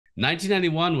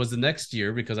1991 was the next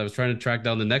year because I was trying to track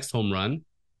down the next home run.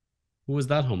 Who was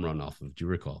that home run off of? Do you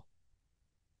recall?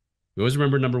 We always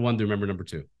remember number one. Do you remember number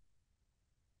two?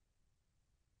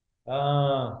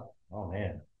 Oh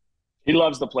man, He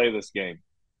loves to play this game.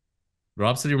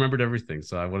 Rob said he remembered everything,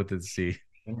 so I wanted to see.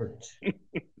 number two.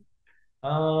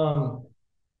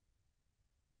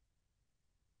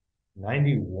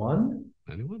 91.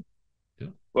 91? Yeah.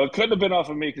 Well, it couldn't have been off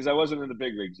of me because I wasn't in the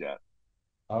big leagues yet.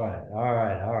 All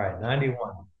right. 91.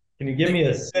 Can you give me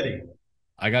a city?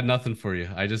 I got nothing for you.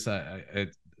 I just,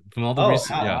 from all the Oh,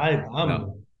 recent, wow, yeah. I'm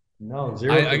No. no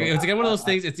zero for the It's again one of those last.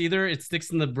 things. It's either it sticks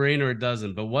in the brain or it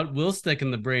doesn't. But what will stick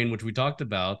in the brain, which we talked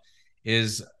about,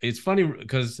 is it's funny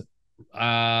because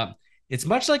it's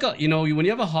much like when you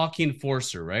have a hockey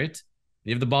enforcer, right?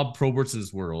 You have the Bob Proberts of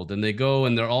this world, and they go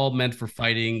and they're all meant for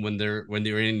fighting when they're in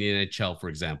the NHL, for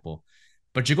example.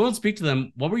 But you go and speak to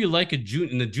them. What were you like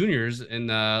in the juniors in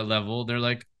level? They're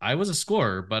like, I was a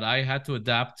scorer, but I had to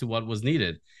adapt to what was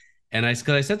needed. And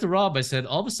because I said to Rob, I said,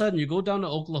 all of a sudden you go down to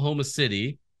Oklahoma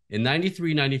City in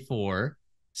 93, 94,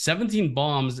 17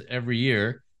 bombs every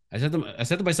year. I said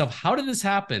to myself, how did this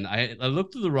happen? I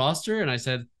looked through the roster and I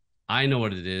said, I know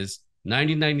what it is.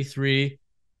 1993,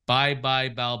 bye bye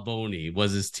Balboni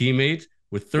was his teammate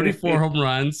with 34 home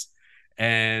runs.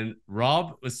 And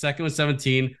Rob was second with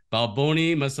 17.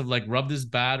 Balboni must have like rubbed his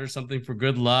bat or something for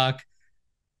good luck.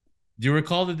 Do you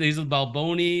recall the days of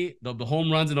Balboni? The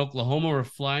home runs in Oklahoma were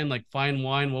flying like fine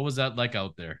wine. What was that like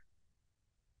out there?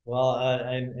 Well,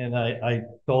 and I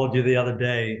told you the other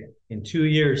day, in 2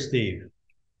 years, Steve,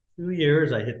 2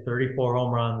 years, I hit 34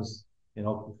 home runs,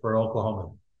 for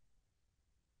Oklahoma.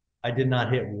 I did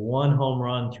not hit one home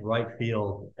run to right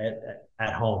field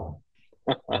at home.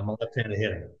 I'm a left-handed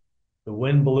hitter. The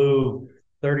wind blew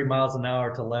 30 miles an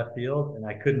hour to left field, and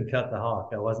I couldn't cut the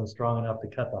hawk. I wasn't strong enough to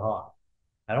cut the hawk.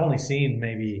 I'd only seen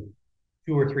maybe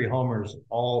two or three homers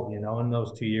in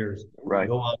those 2 years Right.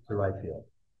 go out to right field.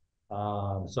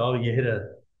 So you hit a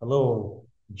little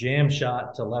jam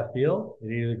shot to left field.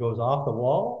 It either goes off the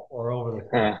wall or over the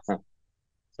fence.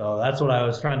 So that's what I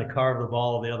was trying to carve the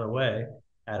ball the other way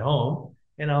at home.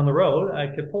 And on the road, I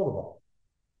could pull the ball.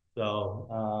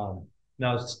 So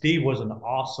now Steve was an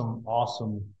awesome,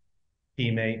 awesome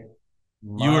teammate.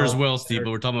 You were as Mild well, Steve, mannered.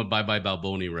 but we're talking about bye bye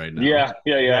Balboni right now. Yeah.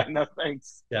 Yeah, No,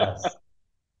 thanks. yes.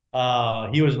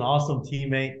 He was an awesome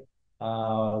teammate.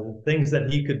 The things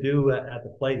that he could do at the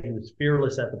plate, he was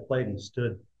fearless at the plate. He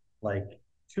stood like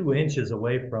 2 inches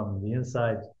away from the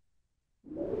inside,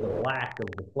 the black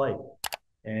of the plate.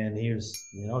 And he was,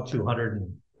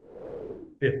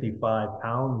 255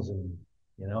 pounds, and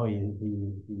he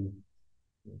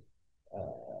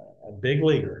a big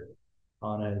leaguer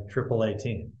on a AAA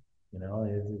team.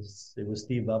 It was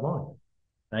Steve Balboni.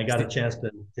 And I got a chance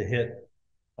to hit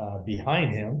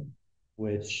behind him,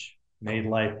 which made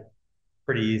life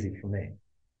pretty easy for me.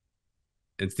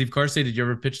 And Steve Carsey, did you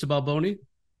ever pitch to Balboni?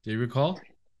 Do you recall?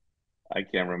 I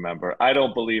can't remember. I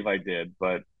don't believe I did,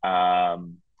 but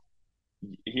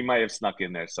he might have snuck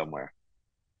in there somewhere.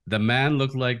 The bat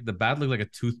looked like a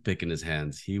toothpick in his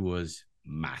hands. He was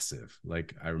massive.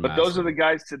 Like I But those are massive. the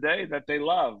guys today that they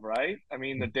love, right? I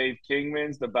mean, the Dave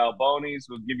Kingmans, the Balbonis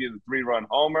will give you the 3-run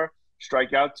homer,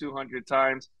 strike out 200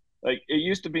 times. Like it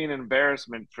used to be an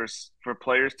embarrassment for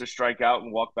players to strike out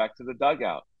and walk back to the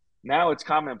dugout. Now it's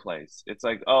commonplace. It's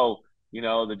like, oh,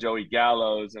 the Joey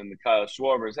Gallos and the Kyle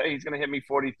Schwarbers. Hey, he's going to hit me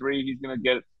 43. He's going to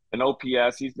get an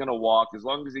OPS. He's going to walk. As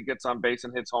long as he gets on base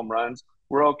and hits home runs,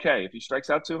 we're okay. If he strikes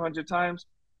out 200 times,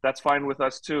 that's fine with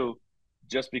us too,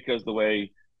 just because the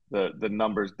way the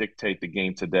numbers dictate the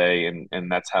game today,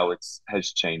 and that's how it's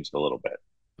has changed a little bit.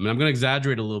 I mean, I'm going to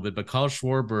exaggerate a little bit, but Kyle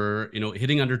Schwarber,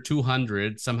 hitting under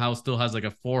 200 somehow still has like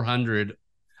a 400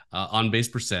 on base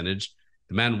percentage.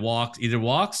 The man either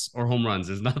walks or home runs.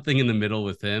 There's nothing in the middle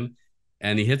with him.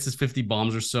 And he hits his 50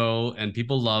 bombs or so, and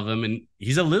people love him. And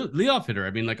he's a leadoff hitter. I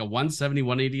mean, like a 170,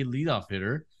 180 leadoff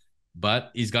hitter,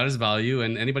 but he's got his value.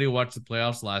 And anybody who watched the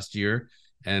playoffs last year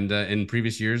and in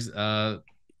previous years, the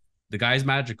guy's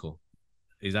magical.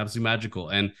 He's absolutely magical.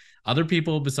 And other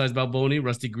people besides Balboni,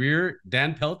 Rusty Greer,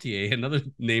 Dan Peltier, another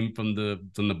name from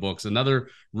the books, another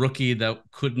rookie that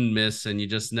couldn't miss, and you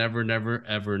just never, never,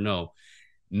 ever know.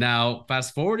 Now,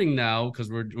 fast forwarding now, because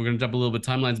we're going to jump a little bit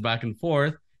timelines back and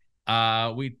forth.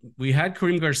 We had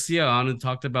Kareem Garcia on and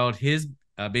talked about his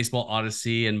baseball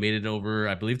odyssey and made it over,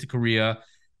 I believe, to Korea.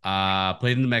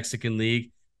 Played in the Mexican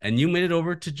League, and you made it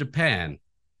over to Japan.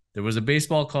 There was a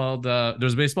baseball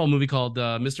movie called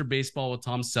Mr. Baseball with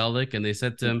Tom Selleck, and they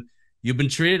said to him, "You've been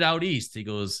traded out east." He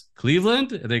goes,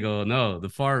 "Cleveland?" And they go, "No, the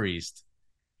Far East."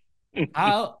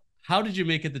 How did you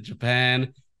make it to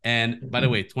Japan? And by the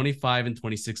way, 25 and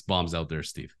 26 bombs out there,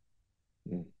 Steve.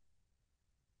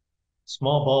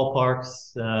 Small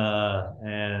ballparks,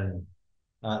 and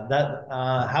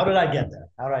how did I get there?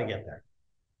 How did I get there?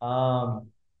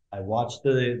 I watched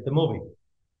the movie.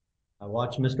 I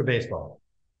watched Mr. Baseball.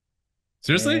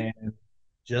 Seriously? And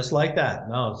just like that.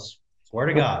 No, swear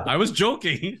to God. I was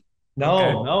joking. No,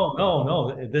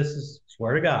 Okay. no. This is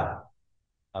swear to God.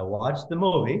 I watched the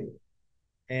movie,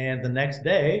 and the next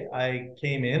day I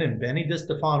came in, and Benny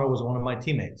DiStefano was one of my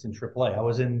teammates in AAA. I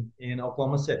was in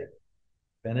Oklahoma City.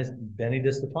 Benny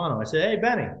DiStefano. I said, "Hey,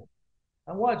 Benny,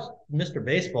 I watched Mr.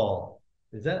 Baseball.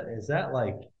 Is that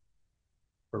like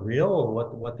for real, or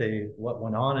what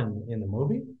went on in the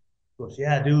movie?" He goes,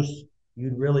 "Yeah, Deuce,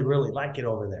 you'd really like it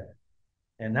over there."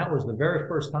 And that was the very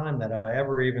first time that I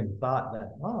ever even thought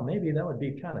that, oh, maybe that would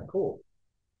be kind of cool.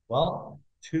 Well,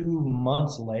 2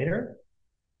 months later,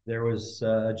 there was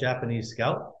a Japanese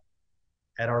scout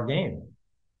at our game.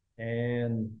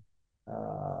 And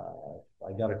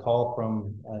I got a call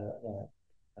from a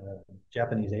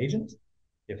Japanese agent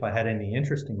if I had any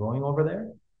interest in going over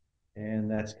there.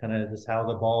 And that's kind of just how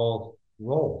the ball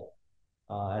rolled.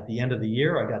 At the end of the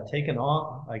year, I got taken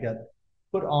off. I got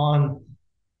put on.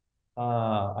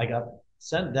 I got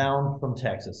sent down from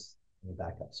Texas. Let me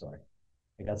back up. Sorry,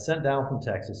 I got sent down from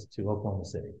Texas to Oklahoma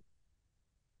City.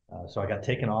 So I got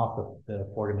taken off the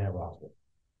 40-man roster.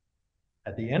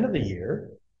 At the end of the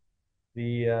year,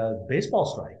 the baseball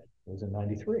strike was in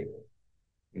 '93.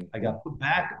 I got put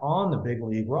back on the big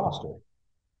league roster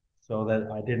so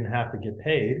that I didn't have to get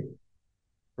paid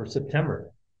for September.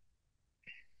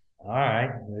 All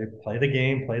right, play the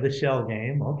game, play the shell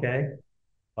game. Okay.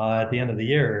 At the end of the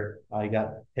year, I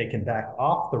got taken back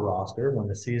off the roster when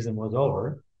the season was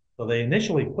over. So they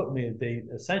essentially put me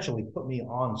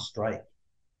on strike.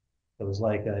 It was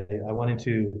like I went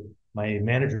into my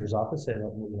manager's office and said,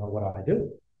 what do I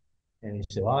do? And he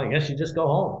said, well, I guess you just go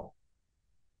home.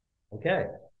 Okay.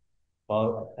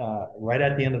 Well, right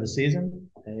at the end of the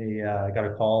season, I got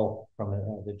a call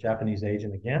from the Japanese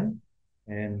agent again,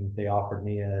 and they offered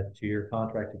me a 2-year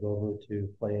contract to go over to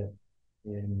play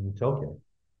in Tokyo.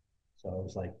 So it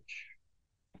was like,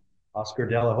 Oscar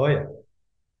De La Hoya,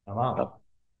 I'm out.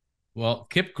 Well,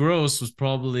 Kip Gross was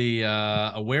probably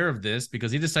aware of this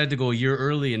because he decided to go a year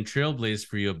early and trailblaze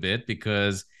for you a bit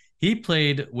because he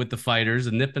played with the Fighters,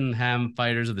 the Nippon Ham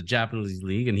Fighters of the Japanese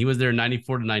League, and he was there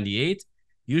 94 to 98.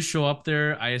 You show up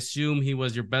there. I assume he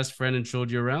was your best friend and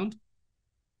showed you around?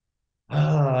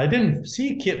 I didn't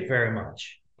see Kip very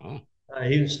much. Oh.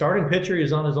 He was starting pitcher. He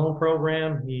was on his own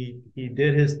program. He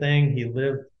did his thing. He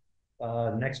lived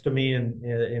next to me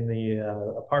in the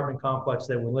apartment complex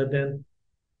that we lived in,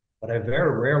 but I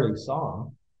very rarely saw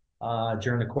him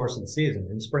during the course of the season.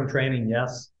 In spring training,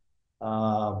 yes,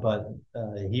 but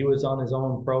he was on his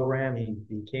own program.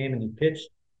 He came and he pitched,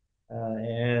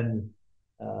 and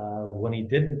when he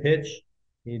didn't pitch,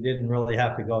 he didn't really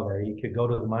have to go there. He could go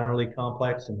to the minor league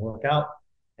complex and work out,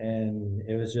 and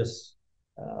it was just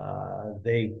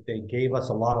they gave us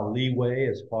a lot of leeway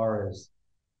as far as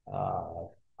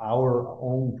our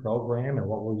own program and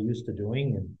what we're used to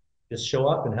doing, and just show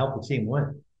up and help the team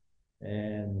win,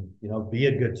 and be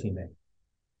a good teammate,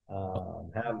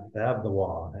 have the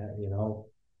wah,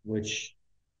 which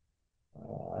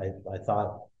I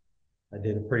thought I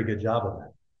did a pretty good job of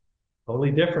that.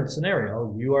 Totally different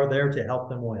scenario. You are there to help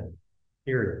them win.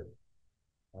 Period.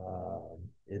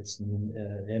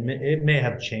 It may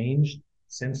have changed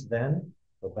since then,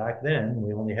 but back then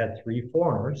we only had 3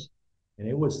 foreigners, and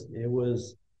it was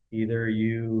either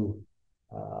you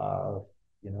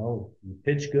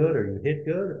pitch good or you hit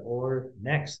good, or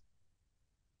next.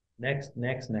 Very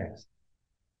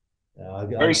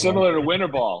similar to winter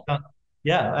ball.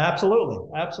 Yeah,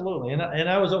 absolutely, and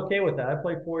I was okay with that. I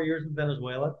played 4 years in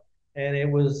Venezuela, and it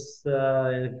was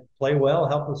play well,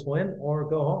 help us win, or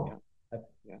go home.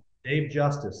 Yeah. Dave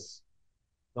Justice,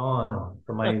 gone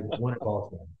from my winter ball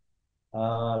team.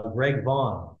 Greg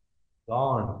Vaughn,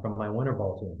 gone from my winter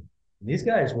ball team. And these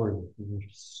guys were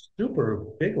super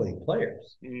big league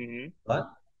players, but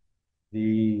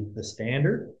the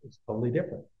standard is totally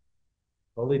different.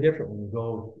 Totally different when you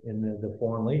go in the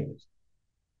foreign leagues.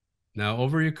 Now,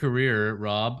 over your career,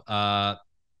 Rob,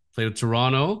 played with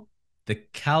Toronto, the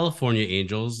California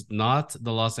Angels, not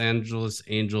the Los Angeles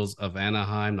Angels of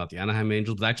Anaheim, not the Anaheim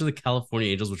Angels, but actually the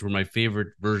California Angels, which were my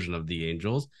favorite version of the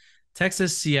Angels,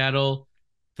 Texas, Seattle,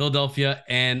 Philadelphia,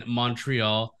 and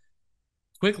Montreal.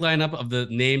 Quick lineup of the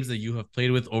names that you have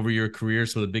played with over your career.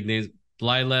 Some of the big names: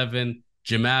 Blyleven,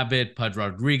 Jim Abbott, Pudge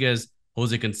Rodriguez,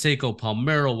 Jose Canseco,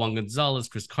 Palmero, Juan Gonzalez,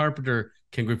 Chris Carpenter,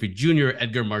 Ken Griffey Jr.,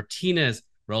 Edgar Martinez,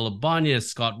 Raul Ibanez,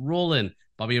 Scott Rowland,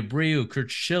 Bobby Abreu, Kurt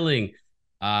Schilling,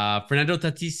 Fernando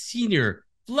Tatis Sr.,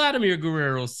 Vladimir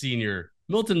Guerrero Sr.,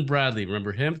 Milton Bradley,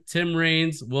 remember him? Tim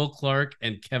Raines, Will Clark,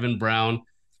 and Kevin Brown.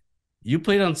 You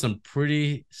played on some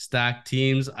pretty stacked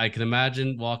teams. I can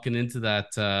imagine walking into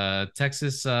that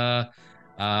Texas dugout.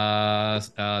 I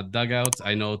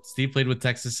know Steve played with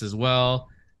Texas as well.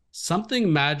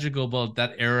 Something magical about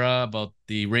that era, about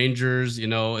the Rangers,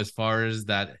 as far as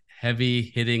that heavy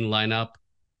hitting lineup.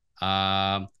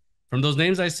 Um, from those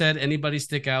names I said, anybody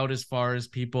stick out as far as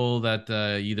people that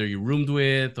either you roomed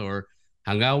with or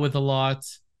hung out with a lot?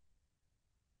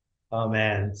 Oh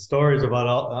man, stories about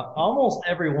almost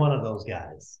every one of those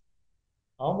guys.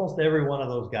 Almost every one of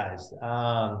those guys. You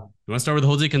want to start with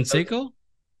Jose Canseco?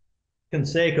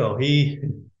 Canseco,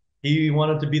 he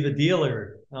wanted to be the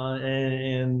dealer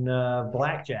in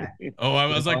blackjack. Oh, I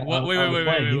was like, what? Wait, wait, wait,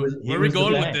 wait, wait. Where are we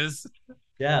going with this?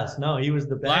 Yes, no, he was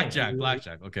the bank.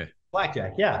 Blackjack. Okay.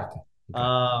 Blackjack, yeah.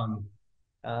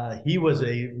 Okay. He was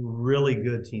a really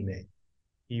good teammate.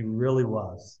 He really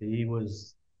was. He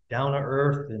was down to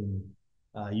earth, and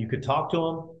you could talk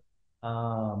to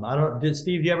him. Did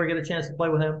Steve, you ever get a chance to play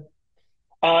with him?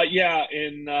 Yeah,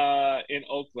 in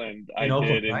Oakland, I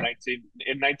did in right?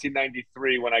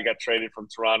 1993 when I got traded from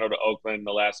Toronto to Oakland.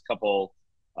 The last couple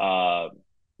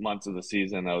months of the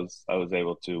season, I was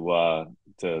able to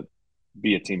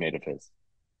be a teammate of his.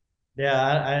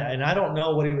 Yeah, and I don't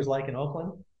know what he was like in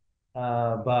Oakland,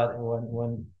 but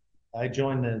when I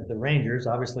joined the Rangers,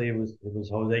 obviously it was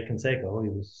Jose Canseco. He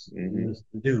was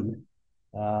the dude.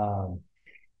 Man,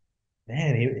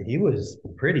 he was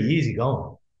pretty easy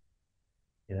going.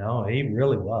 He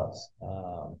really was.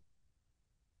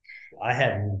 I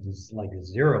had just like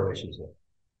zero issues with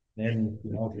him.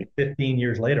 Then, 15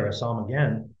 years later, I saw him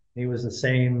again. He was the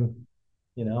same,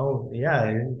 yeah,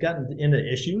 he got into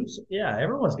issues. Yeah,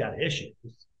 everyone's got issues.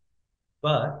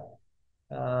 But,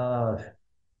 I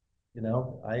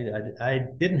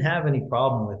didn't have any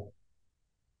problem with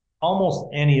almost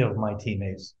any of my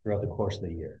teammates throughout the course of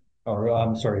the year. Or,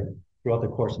 I'm sorry, throughout the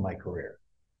course of my career.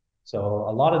 So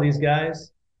a lot of these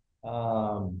guys,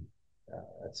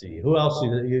 let's see, who else?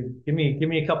 You give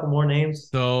me a couple more names.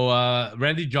 So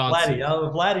Randy Johnson,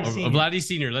 Vladdy Senior. Vladdy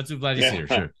Senior. Let's do Vladdy Senior.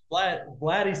 Sure.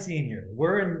 Vladdy Senior.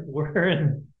 We're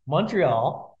in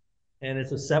Montreal, and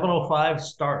it's a 7:05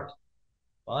 start.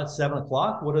 Well, at 7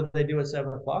 o'clock, what do they do at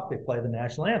 7 o'clock? They play the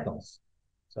national anthems.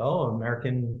 So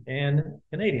American and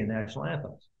Canadian national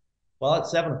anthems. Well, at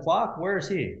 7 o'clock, where is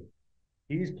he?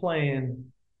 He's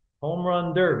playing home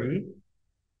run derby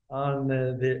on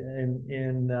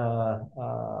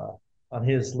on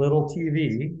his little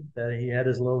TV that he had,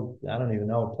 his little, I don't even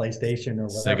know, PlayStation or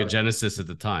whatever. Sega Genesis at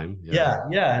the time. Yeah.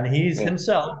 And he's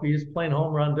playing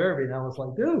home run derby. And I was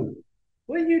like, dude,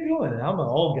 what are you doing? And I'm an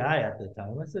old guy at the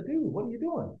time. I said, dude, what are you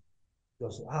doing? He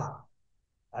goes,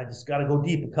 I just got to go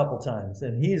deep a couple times.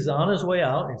 And he's on his way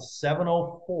out. It's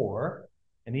 7:04.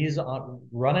 And he's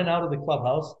running out of the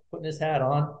clubhouse, putting his hat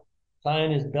on,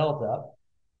 tying his belt up,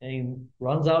 and he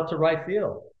runs out to right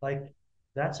field. Like,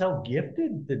 that's how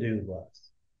gifted the dude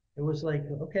was. It was like,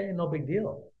 okay, no big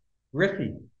deal.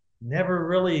 Griffey never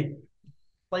really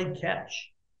played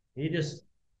catch. He just,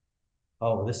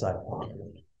 this side.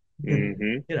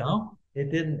 Mm-hmm. It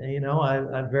didn't,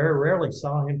 I very rarely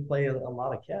saw him play a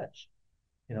lot of catch.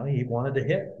 He wanted to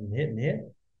hit and hit and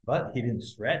hit, but he didn't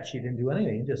stretch. He didn't do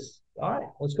anything. He just, all right,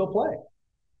 let's go play.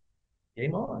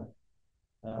 Game on.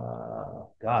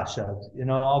 Gosh,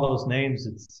 all those names,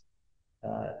 it's,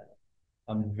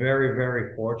 I'm very,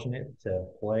 very fortunate to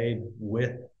have played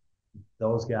with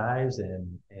those guys,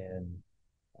 and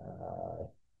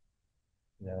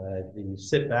you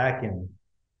sit back and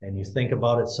you think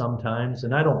about it sometimes,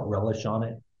 and I don't relish on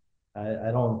it.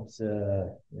 I don't,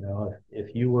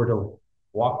 if you were to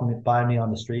walk by me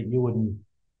on the street, you wouldn't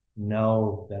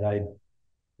know that I,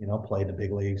 played the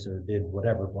big leagues or did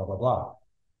whatever, blah, blah, blah.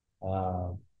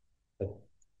 But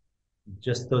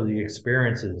just the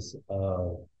experiences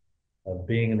of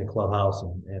being in the clubhouse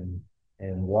and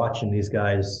watching these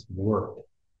guys work,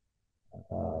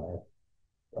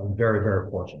 I'm very, very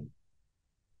fortunate.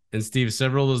 And Steve,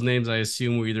 several of those names, I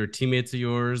assume, were either teammates of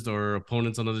yours or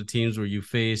opponents on other teams where you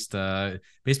faced.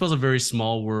 Baseball's a very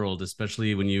small world,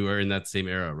 especially when you are in that same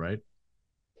era, right?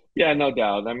 Yeah, no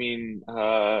doubt. I mean,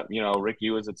 Ricky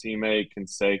was a teammate,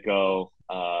 Canseco,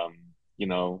 a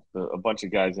bunch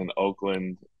of guys in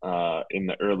Oakland in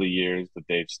the early years, the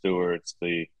Dave Stewarts,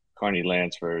 the Carney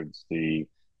Lansfords, the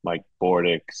Mike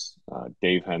Bordicks,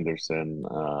 Dave Henderson,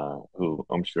 who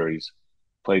I'm sure he's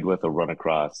played with or run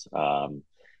across.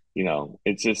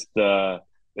 It's just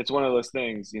it's one of those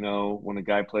things, when a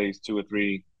guy plays 2 or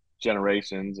 3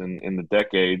 generations and in the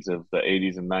decades of the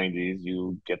 80s and 90s,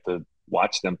 you get to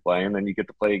watch them play, and then you get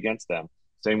to play against them.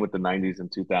 Same with the 90s and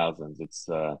 2000s. It's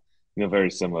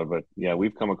very similar. But yeah,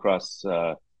 we've come across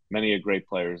many a great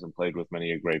players and played with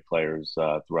many a great players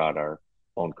throughout our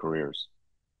own careers.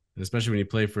 Especially when you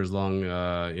play for as long,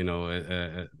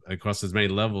 across as many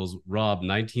levels. Rob,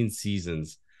 19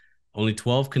 seasons. Only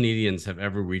 12 Canadians have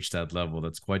ever reached that level.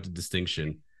 That's quite a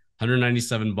distinction.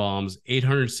 197 bombs,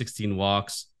 816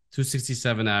 walks,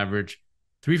 267 average,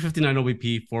 359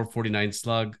 OBP, 449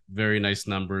 slug. Very nice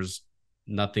numbers.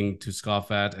 Nothing to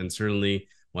scoff at, and certainly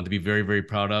one to be very, very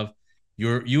proud of.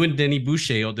 You and Denny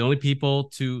Boucher are the only people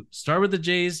to start with the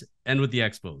Jays and with the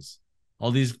Expos.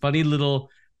 All these funny little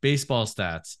baseball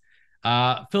stats.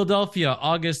 Philadelphia,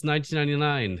 August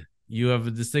 1999. You have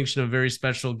a distinction of a very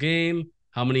special game.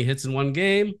 How many hits in one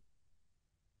game?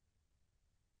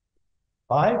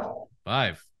 5.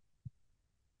 5.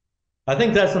 I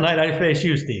think that's the night I faced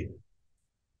you, Steve.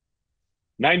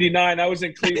 99. I was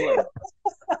in Cleveland.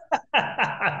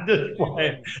 I'm just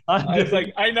playing. I was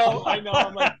like, I know. I'm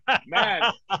like, man,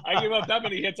 I gave up that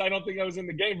many hits. I don't think I was in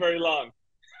the game very long.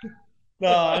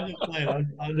 No, I'm just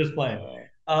playing. I'm just playing.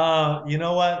 You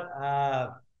know what?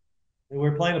 We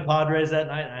were playing the Padres that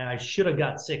night, and I should have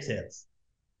got 6 hits.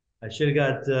 I should have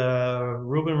got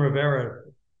Ruben Rivera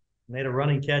made a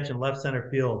running catch in left center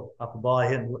field off the ball I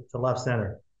hit to left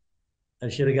center. I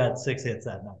should have got 6 hits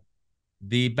that night.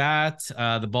 The bat,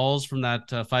 the balls from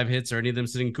that 5 hits, are any of them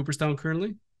sitting in Cooperstown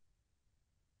currently?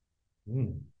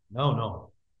 No.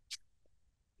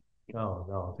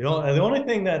 The only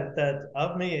thing that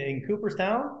of me in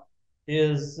Cooperstown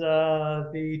is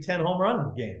the 10 home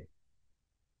run game.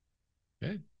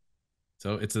 Okay.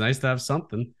 So it's nice to have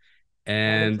something.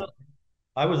 And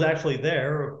I was actually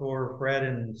there for Fred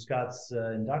and Scott's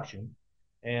induction,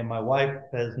 and my wife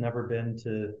has never been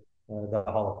to the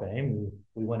Hall of Fame.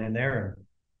 We went in there,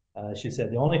 and she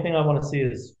said the only thing I want to see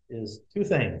is 2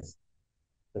 things: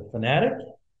 the Fanatic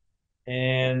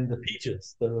and the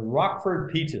Peaches, the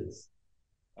Rockford Peaches.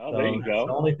 Oh, so there you go.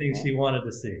 The only thing she wanted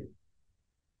to see.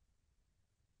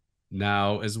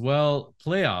 Now, as well,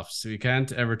 playoffs. So you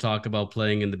can't ever talk about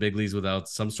playing in the big leagues without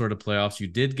some sort of playoffs. You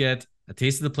did get a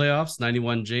taste of the playoffs,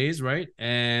 91 Jays, right?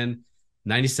 And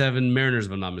 97 Mariners,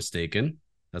 if I'm not mistaken.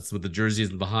 That's what the jersey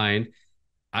is behind.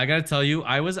 I got to tell you,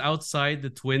 I was outside the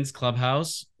Twins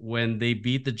clubhouse when they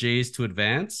beat the Jays to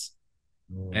advance.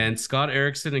 And Scott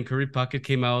Erickson and Kirby Puckett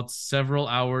came out several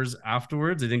hours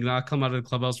afterwards. They did not come out of the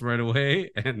clubhouse right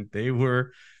away. And they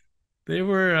were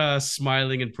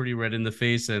smiling and pretty red in the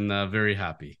face and very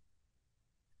happy.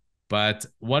 But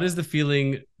what is the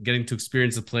feeling getting to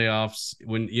experience the playoffs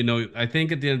when, I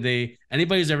think at the end of the day,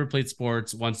 anybody who's ever played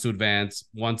sports wants to advance,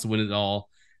 wants to win it all.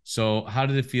 So how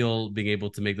did it feel being able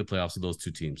to make the playoffs with those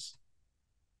 2 teams?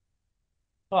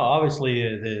 Well, obviously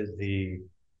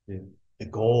the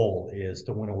goal is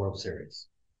to win a World Series.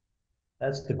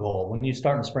 That's the goal. When you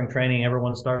start in spring training,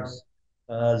 everyone starts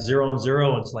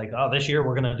 0-0. It's like, oh, this year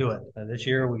we're going to do it. This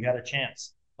year we got a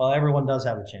chance. Well, everyone does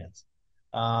have a chance.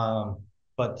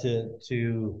 But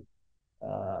to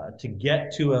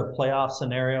get to a playoff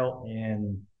scenario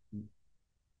and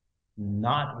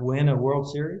not win a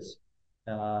World Series,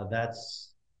 that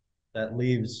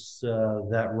leaves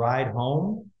that ride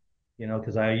home,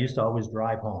 because I used to always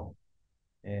drive home.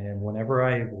 And wherever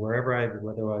I,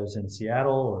 whether I was in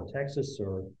Seattle or Texas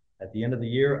or at the end of the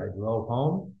year, I drove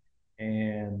home,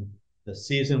 and the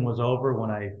season was over when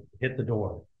I hit the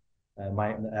door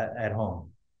at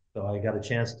home. So I got a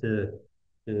chance to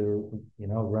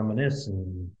reminisce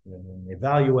and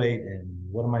evaluate and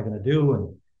what am I going to do.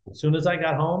 And as soon as I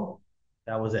got home,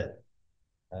 that was it.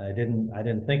 I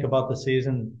didn't think about the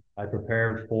season. I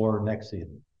prepared for next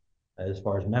season as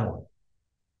far as mentally.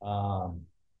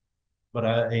 But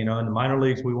in the minor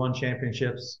leagues, we won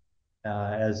championships.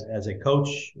 As a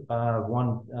coach,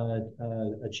 won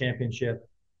a championship,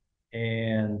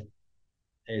 and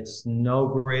it's no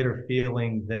greater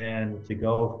feeling than to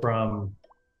go from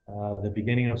the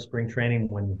beginning of spring training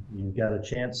when you got a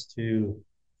chance to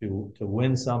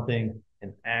win something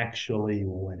and actually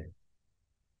win it,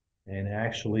 and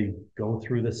actually go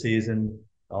through the season,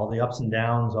 all the ups and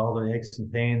downs, all the aches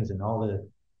and pains, and all the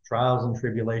trials and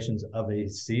tribulations of a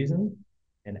season,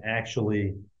 and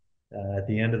actually at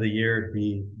the end of the year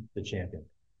be the champion.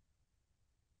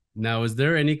 Now, is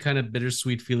there any kind of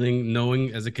bittersweet feeling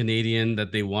knowing as a Canadian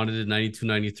that they wanted it 92,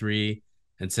 93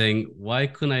 and saying, why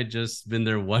couldn't I just been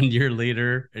there 1 year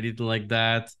later? Anything like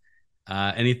that?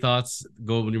 Any thoughts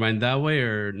go in your mind that way,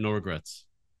 or no regrets?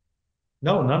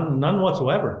 No, none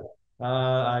whatsoever.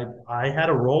 I had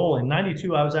a role in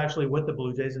 92. I was actually with the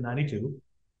Blue Jays in 92.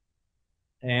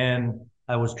 and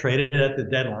I was traded at the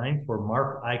deadline for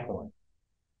Mark Eichhorn.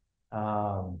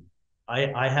 Um,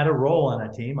 I had a role on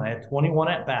that team. I had 21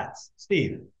 at bats.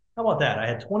 Steve, how about that? I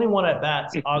had 21 at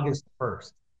bats August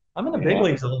 1st. I'm in the big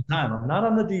leagues all the time. I'm not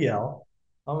on the DL.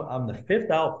 I'm the fifth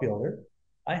outfielder.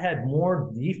 I had more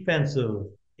defensive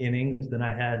innings than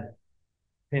I had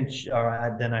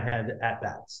at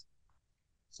bats.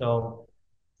 So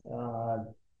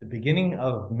the beginning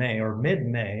of May or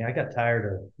mid-May, I got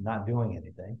tired of not doing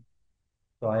anything.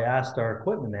 So I asked our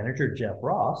equipment manager, Jeff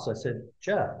Ross, I said,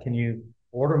 Jeff, can you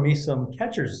order me some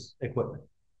catcher's equipment?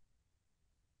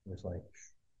 He was like,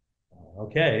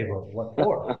 okay, but what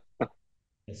for?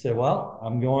 I said, well,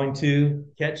 I'm going to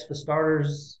catch the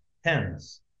starters'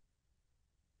 pens.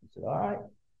 He said, all right.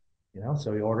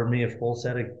 So he ordered me a full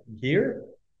set of gear.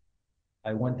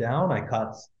 I went down, I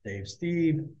caught Dave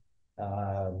Steve,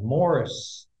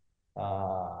 Morris,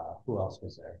 who else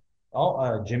was there?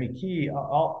 Jimmy Key,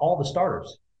 all the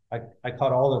starters. I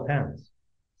caught all their pens.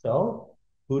 So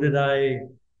who did I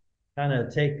kind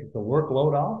of take the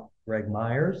workload off? Greg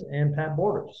Myers and Pat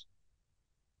Borders.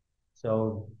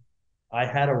 So I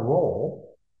had a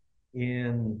role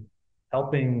in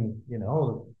helping,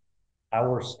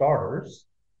 our starters,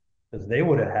 because they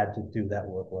would have had to do that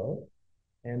workload.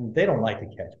 And they don't like to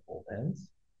catch bullpens.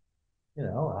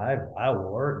 I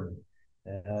wore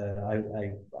it, and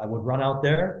I would run out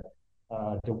there.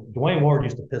 Dwayne Ward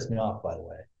used to piss me off, by the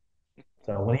way.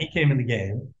 So when he came in the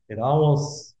game, it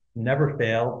almost never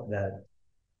failed that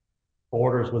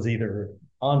Borders was either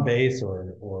on base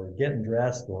or getting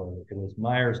dressed, or it was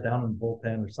Myers down in the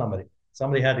bullpen or somebody.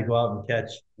 Somebody had to go out and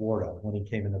catch Ward up when he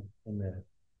came in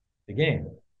the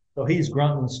game. So he's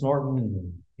grunting,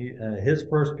 snorting, and his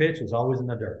first pitch was always in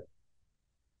the dirt.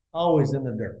 Always in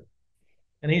the dirt.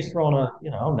 And he's throwing a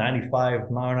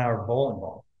 95-mile-an-hour bowling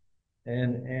ball.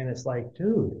 And it's like,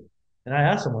 dude. And I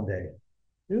asked him one day,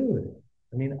 dude,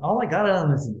 I mean, all I got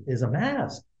on is a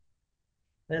mask.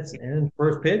 That's in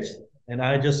first pitch. And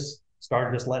I just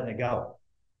started just letting it go.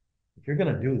 If you're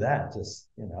gonna do that, just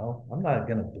I'm not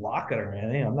gonna block it or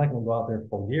anything. I'm not gonna go out there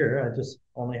full gear. I just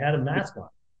only had a mask on.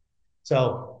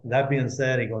 So that being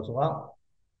said, he goes, well,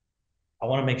 I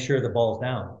want to make sure the ball's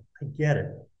down. I get it.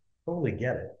 Totally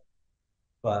get it.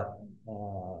 But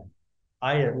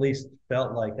I at least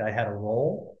felt like I had a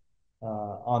role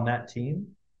on that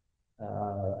team.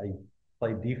 I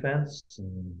played defense,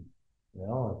 and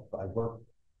I worked,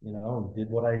 did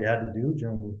what I had to do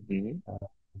during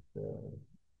the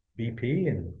BP,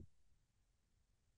 and